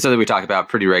 because it's something we talk about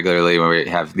pretty regularly when we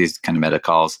have these kind of meta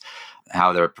calls,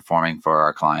 how they're performing for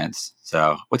our clients.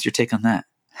 So what's your take on that?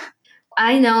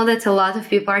 I know that a lot of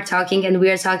people are talking, and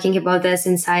we are talking about this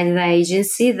inside the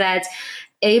agency, that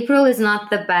April is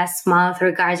not the best month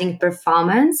regarding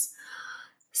performance.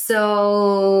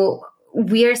 So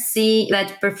we are seeing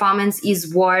that performance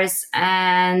is worse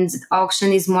and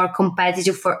auction is more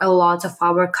competitive for a lot of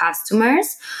our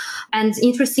customers. And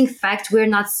interesting fact, we're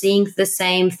not seeing the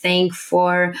same thing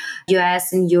for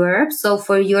US and Europe. So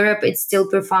for Europe, it's still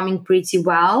performing pretty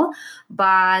well,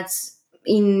 but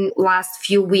in last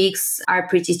few weeks are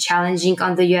pretty challenging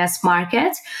on the US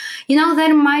market. You know,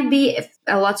 there might be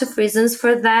a lot of reasons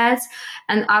for that.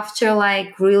 And after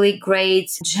like really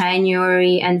great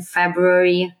January and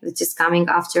February, which is coming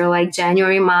after like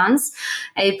January months,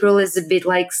 April is a bit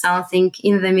like something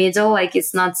in the middle, like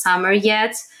it's not summer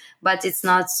yet, but it's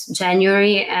not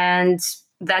January. And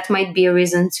that might be a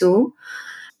reason too.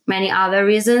 Many other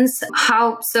reasons.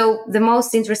 So the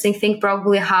most interesting thing,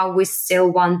 probably how we still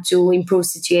want to improve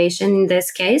situation in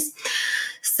this case.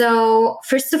 So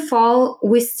first of all,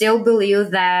 we still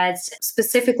believe that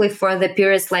specifically for the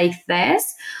periods like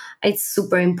this, it's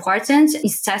super important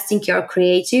is testing your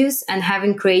creatives and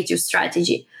having creative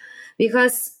strategy.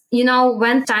 Because you know,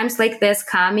 when times like this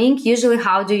coming, usually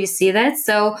how do you see that?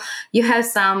 So you have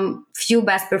some few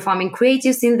best performing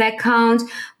creatives in the account,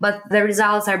 but the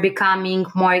results are becoming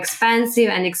more expensive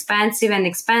and expensive and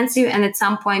expensive. And at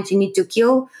some point you need to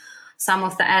kill some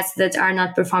of the ads that are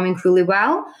not performing really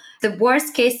well. The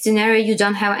worst case scenario, you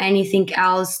don't have anything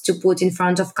else to put in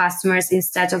front of customers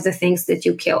instead of the things that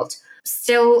you killed.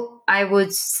 Still, I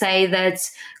would say that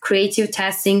creative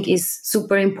testing is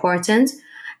super important.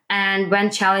 And when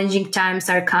challenging times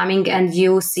are coming and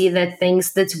you see that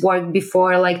things that worked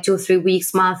before like 2-3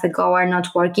 weeks, month ago are not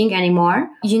working anymore,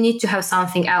 you need to have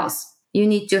something else. You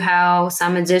need to have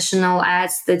some additional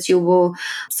ads that you will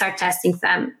start testing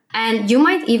them. And you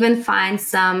might even find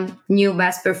some new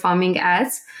best performing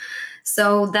ads.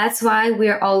 So that's why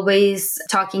we're always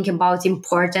talking about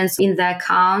importance in the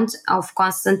account of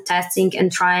constant testing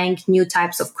and trying new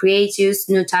types of creatives,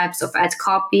 new types of ad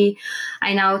copy.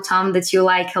 I know, Tom, that you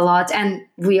like a lot, and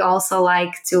we also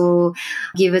like to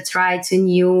give a try to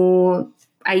new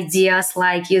ideas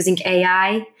like using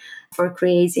AI for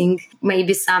creating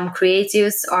maybe some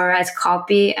creatives or ad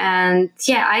copy. And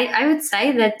yeah, I would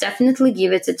say that definitely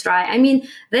give it a try. I mean,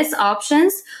 these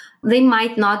options, they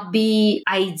might not be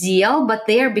ideal, but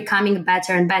they are becoming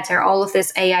better and better. All of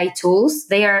these AI tools,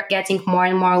 they are getting more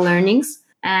and more learnings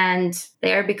and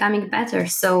they are becoming better.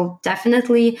 So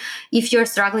definitely, if you're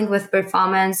struggling with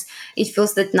performance, it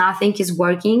feels that nothing is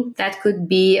working, that could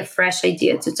be a fresh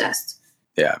idea to test.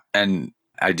 Yeah. And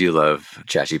I do love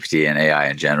ChatGPT and AI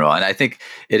in general. And I think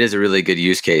it is a really good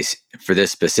use case for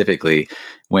this specifically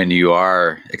when you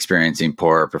are experiencing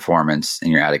poor performance in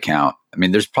your ad account. I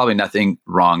mean, there's probably nothing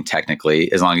wrong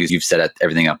technically, as long as you've set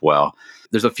everything up well.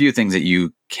 There's a few things that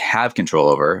you have control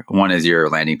over. One is your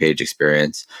landing page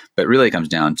experience, but really it comes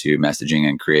down to messaging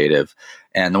and creative.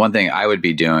 And the one thing I would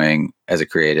be doing as a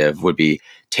creative would be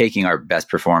taking our best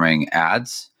performing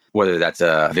ads, whether that's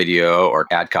a video or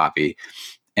ad copy.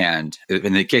 And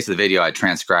in the case of the video, I'd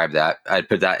transcribe that. I'd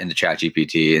put that into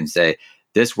ChatGPT and say,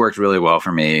 this worked really well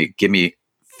for me. Give me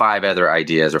 5 other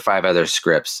ideas or 5 other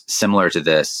scripts similar to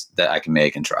this that I can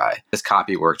make and try. This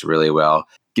copy worked really well.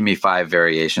 Give me 5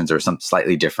 variations or some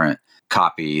slightly different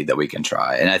copy that we can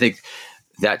try. And I think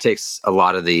that takes a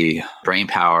lot of the brain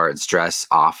power and stress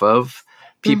off of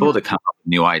people to come up with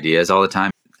new ideas all the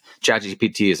time.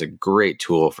 ChatGPT is a great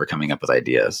tool for coming up with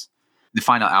ideas. The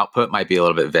final output might be a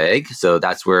little bit vague. So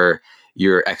that's where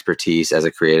your expertise as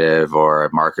a creative or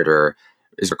a marketer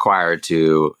is required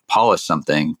to polish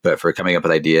something. But for coming up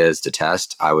with ideas to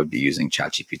test, I would be using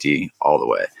ChatGPT all the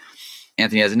way.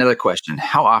 Anthony has another question.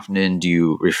 How often do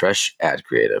you refresh ad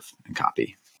creative and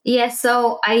copy? Yeah,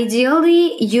 so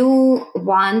ideally, you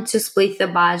want to split the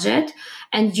budget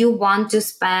and you want to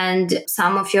spend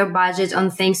some of your budget on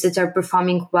things that are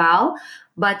performing well,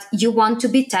 but you want to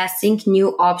be testing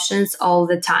new options all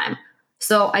the time.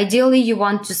 So ideally, you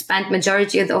want to spend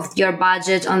majority of your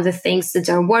budget on the things that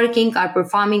are working, are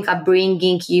performing, are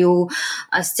bringing you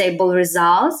stable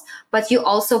results, but you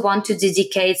also want to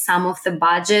dedicate some of the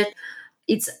budget.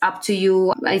 It's up to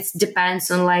you. It depends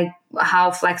on like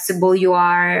how flexible you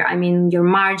are. I mean, your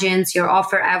margins, your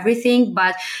offer, everything,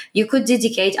 but you could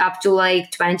dedicate up to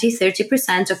like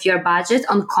 20-30% of your budget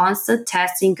on constant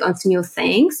testing of new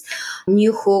things,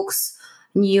 new hooks,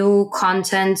 new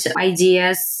content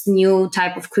ideas, new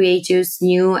type of creatives,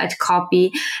 new ad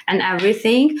copy and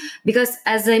everything. Because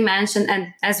as I mentioned,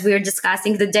 and as we're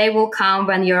discussing, the day will come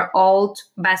when your old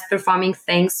best performing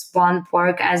things won't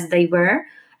work as they were,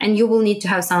 and you will need to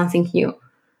have something new.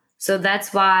 So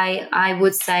that's why I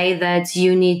would say that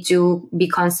you need to be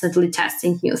constantly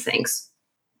testing new things.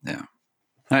 Yeah.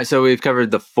 All right. So we've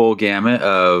covered the full gamut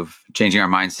of changing our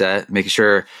mindset, making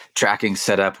sure tracking's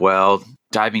set up well,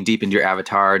 diving deep into your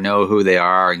avatar, know who they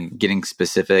are, and getting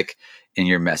specific in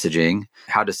your messaging,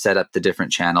 how to set up the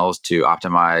different channels to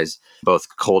optimize both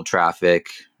cold traffic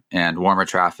and warmer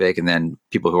traffic, and then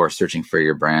people who are searching for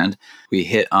your brand. We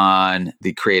hit on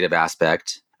the creative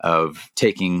aspect of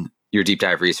taking your deep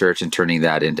dive research and turning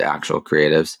that into actual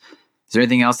creatives. Is there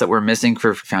anything else that we're missing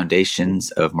for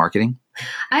foundations of marketing?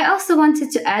 I also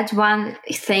wanted to add one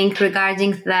thing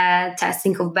regarding the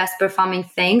testing of best performing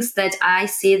things that I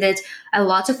see that a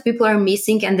lot of people are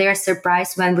missing, and they are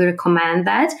surprised when we recommend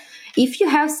that. If you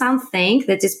have something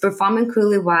that is performing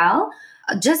really well,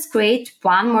 just create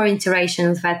one more iteration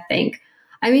of that thing.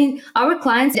 I mean, our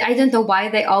clients, I don't know why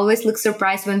they always look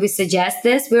surprised when we suggest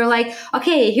this. We're like,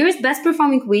 okay, here's best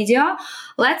performing video.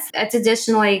 Let's add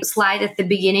additional slide at the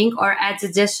beginning or add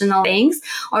additional things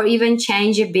or even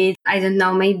change a bit. I don't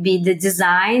know, maybe the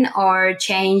design or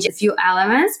change a few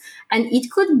elements, and it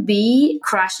could be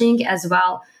crushing as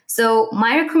well. So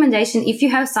my recommendation, if you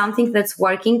have something that's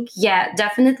working, yeah,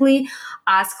 definitely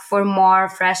ask for more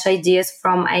fresh ideas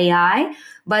from AI.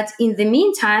 But in the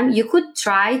meantime, you could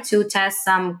try to test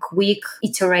some quick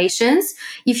iterations.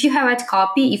 If you have ad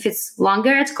copy, if it's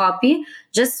longer ad copy,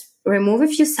 just remove a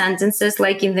few sentences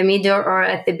like in the middle or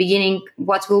at the beginning,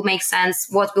 what will make sense,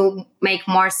 what will make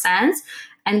more sense,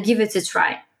 and give it a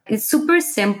try. It's super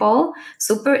simple,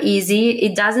 super easy.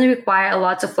 It doesn't require a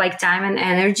lot of time and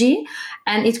energy,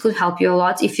 and it could help you a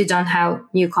lot if you don't have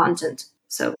new content.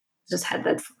 So just had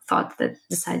that thought that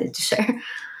decided to share.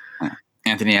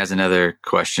 Anthony has another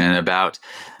question about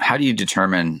how do you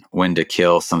determine when to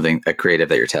kill something, a creative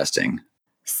that you're testing?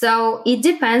 So it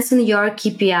depends on your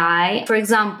KPI. For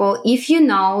example, if you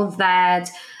know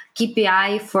that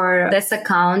KPI for this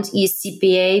account is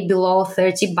CPA below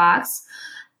 $30,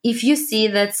 if you see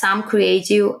that some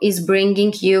creative is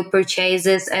bringing you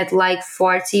purchases at like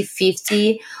 40,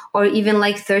 50, or even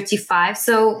like 35.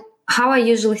 So how I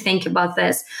usually think about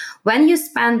this, when you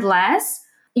spend less,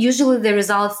 usually the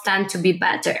results tend to be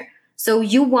better. So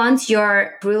you want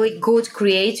your really good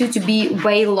creative to be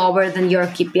way lower than your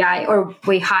KPI or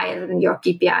way higher than your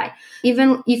KPI.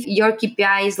 Even if your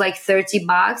KPI is like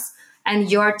 $30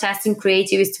 and your testing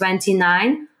creative is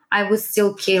 29, I would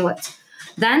still kill it.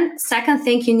 Then second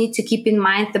thing, you need to keep in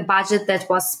mind the budget that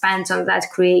was spent on that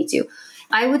creative.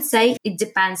 I would say it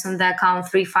depends on the account,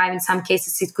 3-5. In some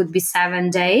cases, it could be 7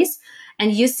 days.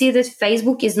 And you see that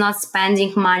Facebook is not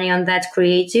spending money on that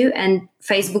creative and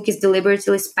Facebook is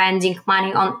deliberately spending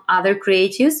money on other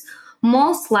creatives.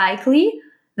 Most likely,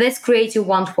 this creative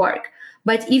won't work.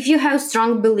 But if you have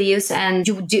strong beliefs and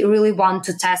you really want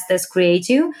to test this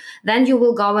creative, then you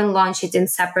will go and launch it in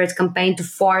separate campaign to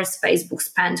force Facebook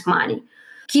spend money.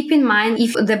 Keep in mind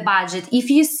if the budget, if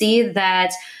you see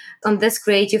that on this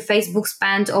creative, Facebook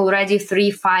spent already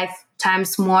 3-5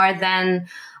 times more than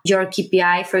your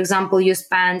KPI. For example, you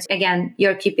spend, again,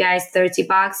 your KPI is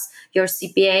 $30, your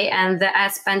CPA, and the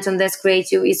ad spent on this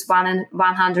creative is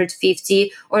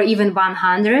 150 or even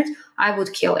 100, I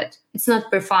would kill it. It's not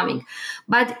performing.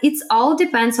 But it all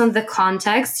depends on the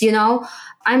context.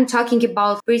 I'm talking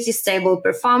about pretty stable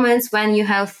performance when you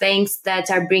have things that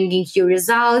are bringing you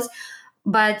results.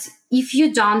 But if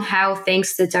you don't have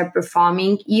things that are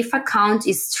performing, if account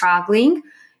is struggling,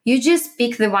 you just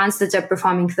pick the ones that are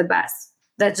performing the best.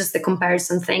 That's just the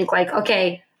comparison thing. Like,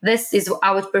 okay, this is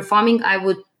outperforming, I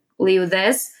would leave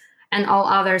this, and all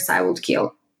others I would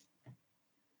kill.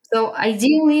 So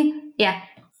ideally, Yeah.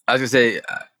 I was going to say,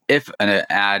 if an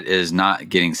ad is not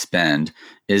getting spent,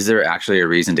 is there actually a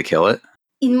reason to kill it?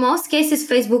 In most cases,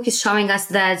 Facebook is showing us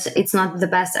that it's not the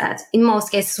best ad. In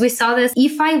most cases, we saw this.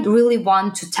 If I really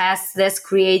want to test this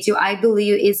creative, I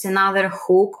believe it's another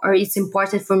hook or it's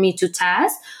important for me to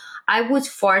test, I would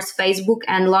force Facebook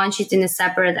and launch it in a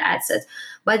separate ad set.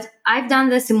 But I've done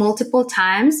this multiple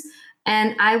times,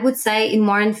 and I would say in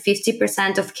more than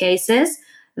 50% of cases,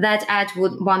 that ad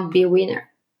won't be a winner.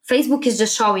 Facebook is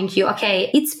just showing you, okay,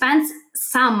 it spends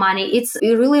some money. It's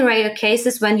really rare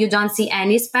cases when you don't see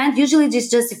any spend. Usually it's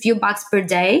just a few bucks per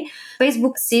day.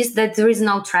 Facebook sees that there is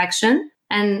no traction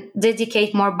and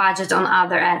dedicate more budget on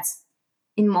other ads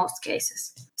in most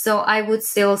cases. So I would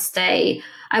still say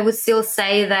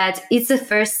that it's a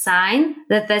first sign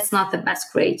that that's not the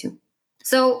best creative.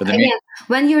 So again,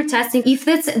 when you're testing, if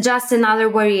it's just another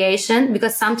variation,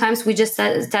 because sometimes we just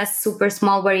test super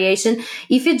small variation,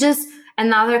 if it just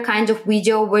another kind of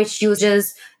video which you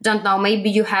just don't know, maybe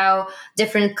you have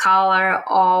different color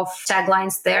of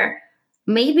taglines there,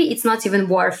 maybe it's not even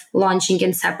worth launching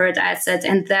in separate ad set,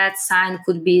 and that sign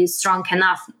could be strong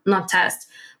enough not test.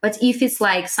 But if it's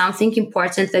like something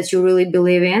important that you really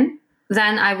believe in,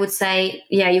 then I would say,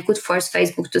 yeah, you could force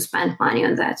Facebook to spend money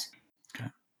on that.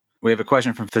 We have a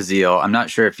question from Fazil. I'm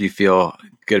not sure if you feel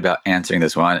good about answering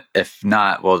this one. If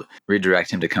not, we'll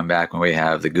redirect him to come back when we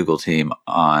have the Google team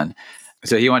on.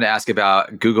 So he wanted to ask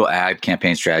about Google ad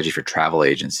campaign strategy for travel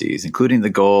agencies, including the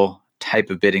goal,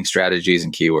 type of bidding strategies,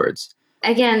 and keywords.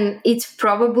 Again, it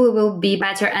probably will be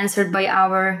better answered by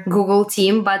our Google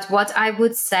team. But what I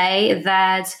would say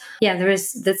that, there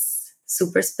is this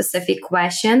super specific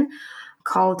question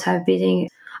called type bidding.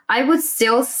 I would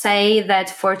still say that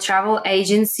for travel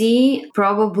agency,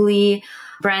 probably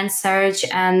brand search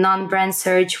and non-brand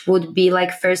search would be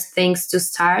like first things to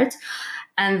start.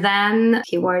 And then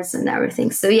keywords and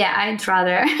everything. So I'd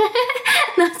rather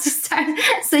not to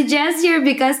suggest here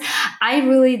because I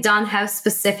really don't have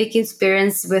specific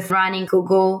experience with running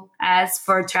Google ads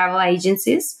for travel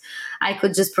agencies. I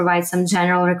could just provide some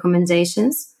general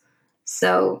recommendations.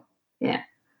 So, yeah.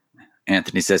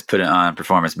 Anthony says put it on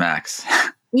Performance Max.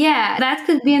 Yeah, that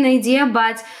could be an idea.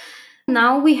 But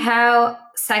now we have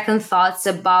second thoughts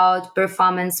about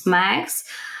Performance Max.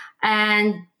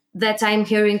 And that I'm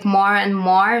hearing more and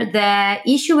more. The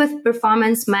issue with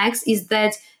Performance Max is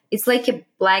that it's like a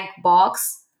black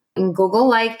box in Google.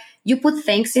 Like you put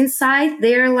things inside,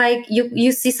 they're like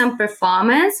you see some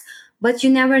performance, but you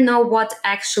never know what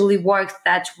actually worked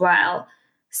that well.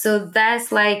 So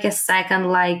that's like a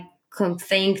second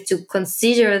thing to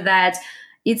consider, that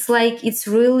it's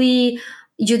really,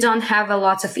 you don't have a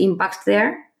lot of impact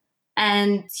there.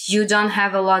 And you don't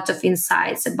have a lot of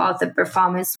insights about the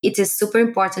performance. It is super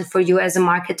important for you as a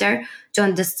marketer to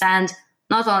understand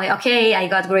not only, okay, I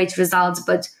got great results,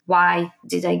 but why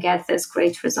did I get these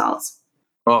great results?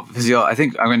 Well, Fazil, I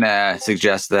think I'm going to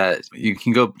suggest that you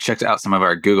can go check out some of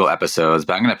our Google episodes,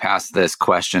 but I'm going to pass this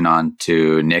question on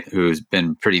to Nick, who's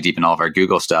been pretty deep in all of our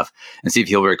Google stuff, and see if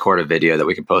he'll record a video that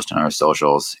we can post on our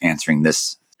socials answering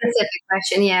this specific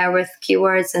question, with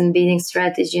keywords and bidding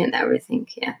strategy and everything,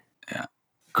 Yeah.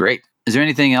 Great. Is there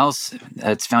anything else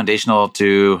that's foundational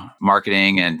to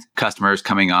marketing and customers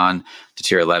coming on to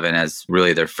Tier 11 as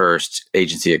really their first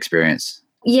agency experience?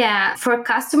 Yeah, for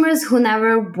customers who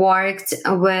never worked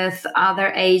with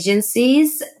other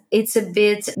agencies, it's a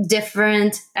bit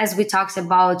different, as we talked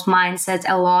about mindset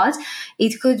a lot.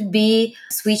 It could be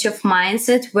switch of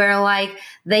mindset where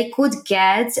they could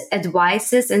get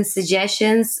advices and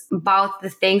suggestions about the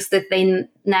things that they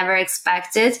never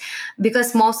expected,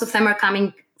 because most of them are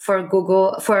coming for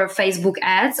Facebook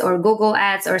ads or Google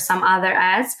ads or some other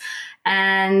ads.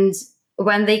 And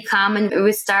when they come and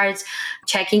we start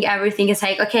checking everything, it's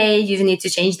like, okay, you need to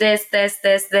change this,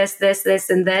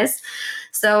 and this.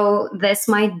 So this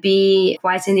might be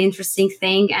quite an interesting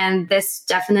thing. And this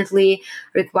definitely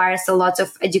requires a lot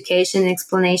of education and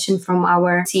explanation from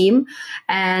our team.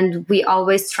 And we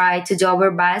always try to do our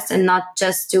best and not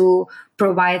just to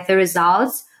provide the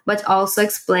results, but also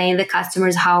explain the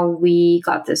customers how we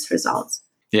got these results.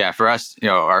 Yeah, for us,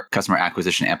 our customer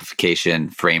acquisition amplification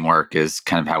framework is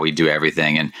kind of how we do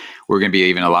everything. And we're going to be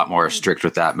even a lot more strict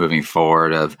with that moving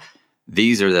forward. Of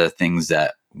these are the things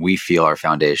that we feel are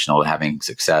foundational to having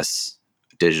success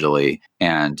digitally.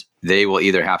 And they will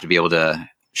either have to be able to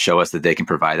show us that they can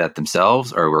provide that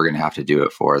themselves, or we're going to have to do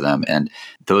it for them. And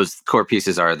those core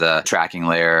pieces are the tracking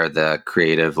layer, the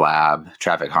creative lab,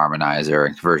 traffic harmonizer,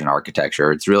 and conversion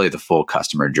architecture. It's really the full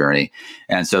customer journey.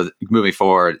 And so moving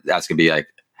forward, that's going to be like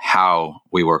how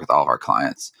we work with all of our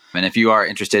clients. And if you are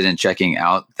interested in checking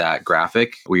out that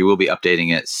graphic, we will be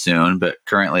updating it soon, but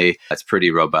currently it's pretty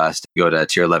robust. Go to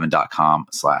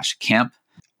tier11.com/camp.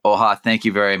 Oha, thank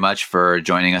you very much for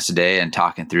joining us today and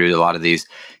talking through a lot of these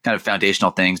kind of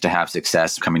foundational things to have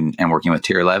success coming and working with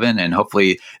Tier 11. And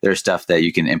hopefully there's stuff that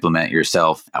you can implement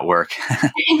yourself at work.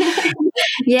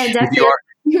 Yeah, definitely.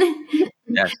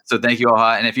 Yeah. So thank you,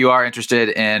 Oha. And if you are interested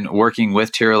in working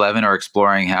with Tier 11 or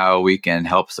exploring how we can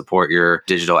help support your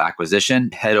digital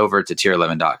acquisition, head over to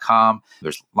tier11.com.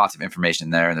 There's lots of information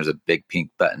there, and there's a big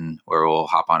pink button where we'll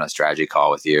hop on a strategy call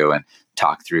with you and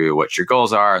talk through what your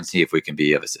goals are and see if we can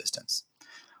be of assistance.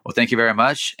 Well, thank you very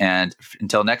much. And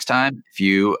until next time, if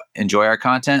you enjoy our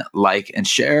content, like and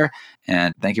share.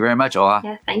 And thank you very much, Oha.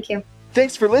 Yeah, thank you.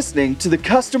 Thanks for listening to the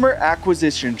Customer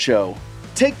Acquisition Show.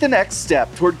 Take the next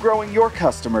step toward growing your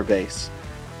customer base.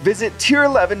 Visit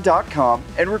tier11.com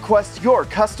and request your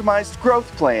customized growth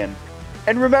plan.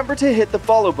 And remember to hit the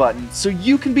follow button so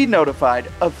you can be notified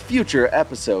of future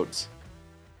episodes.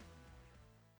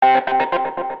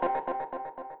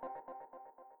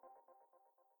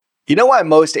 You know why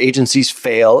most agencies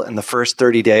fail in the first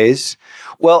 30 days?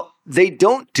 Well, they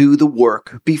don't do the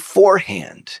work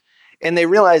beforehand. And they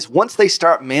realize once they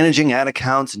start managing ad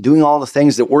accounts and doing all the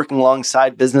things that working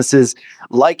alongside businesses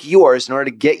like yours in order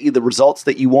to get you the results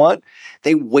that you want,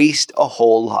 they waste a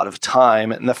whole lot of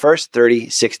time in the first 30,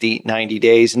 60, 90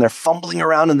 days, and they're fumbling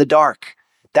around in the dark.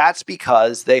 That's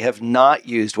because they have not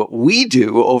used what we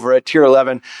do over at Tier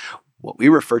 11, what we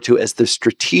refer to as the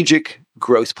strategic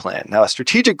growth plan. Now, a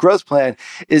strategic growth plan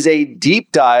is a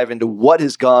deep dive into what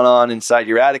has gone on inside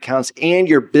your ad accounts and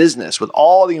your business with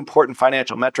all the important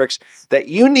financial metrics that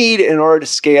you need in order to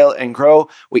scale and grow.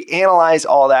 We analyze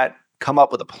all that, come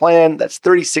up with a plan that's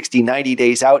 30, 60, 90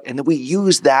 days out, and then we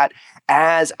use that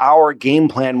as our game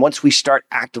plan once we start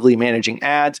actively managing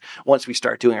ads, once we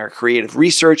start doing our creative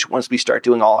research, once we start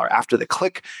doing all our after the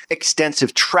click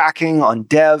extensive tracking on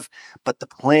dev. But the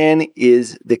plan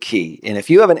is the key. And if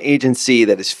you have an agency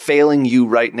that is failing you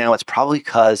right now, it's probably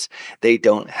because they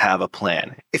don't have a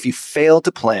plan. If you fail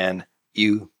to plan,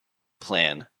 you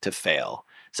plan to fail.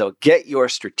 So get your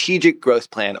strategic growth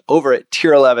plan over at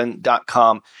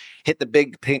tier11.com. Hit the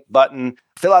big pink button,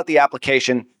 fill out the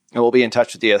application, and we'll be in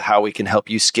touch with you how we can help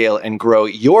you scale and grow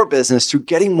your business through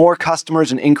getting more customers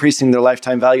and increasing their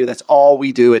lifetime value. That's all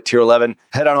we do at Tier 11.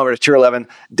 Head on over to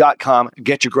tier11.com.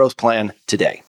 Get your growth plan today.